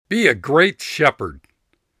Be a great shepherd.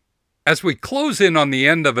 As we close in on the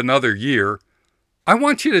end of another year, I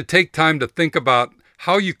want you to take time to think about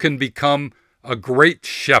how you can become a great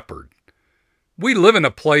shepherd. We live in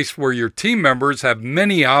a place where your team members have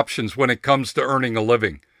many options when it comes to earning a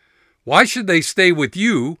living. Why should they stay with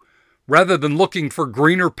you rather than looking for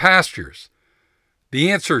greener pastures?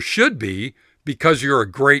 The answer should be because you're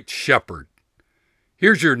a great shepherd.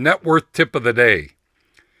 Here's your net worth tip of the day.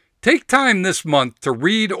 Take time this month to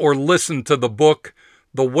read or listen to the book,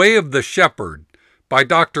 The Way of the Shepherd, by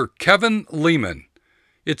Dr. Kevin Leman.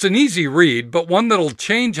 It's an easy read, but one that'll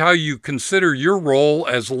change how you consider your role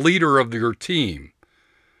as leader of your team.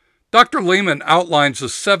 Dr. Leman outlines the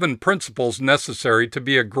 7 principles necessary to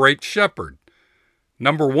be a great shepherd.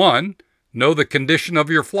 Number 1, know the condition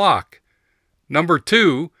of your flock. Number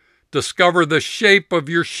 2, discover the shape of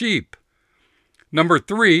your sheep. Number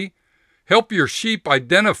 3, help your sheep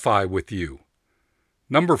identify with you.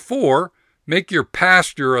 Number 4, make your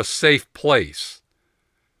pasture a safe place.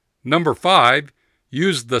 Number 5,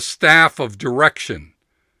 use the staff of direction.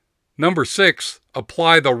 Number 6,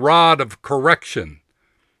 apply the rod of correction.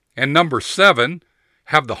 And number 7,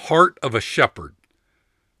 have the heart of a shepherd.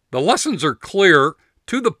 The lessons are clear,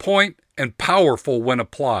 to the point, and powerful when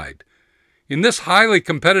applied. In this highly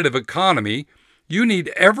competitive economy, you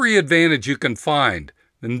need every advantage you can find,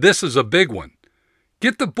 and this is a big one.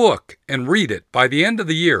 Get the book and read it by the end of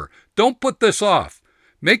the year. Don't put this off.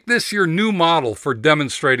 Make this your new model for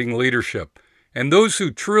demonstrating leadership, and those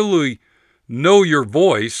who truly know your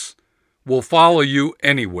voice will follow you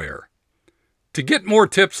anywhere. To get more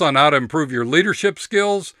tips on how to improve your leadership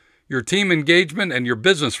skills, your team engagement, and your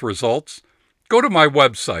business results, go to my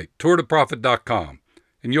website, tourtoprofit.com,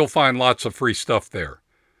 and you'll find lots of free stuff there.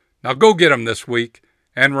 Now go get them this week,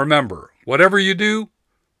 and remember, whatever you do,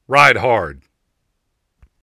 ride hard.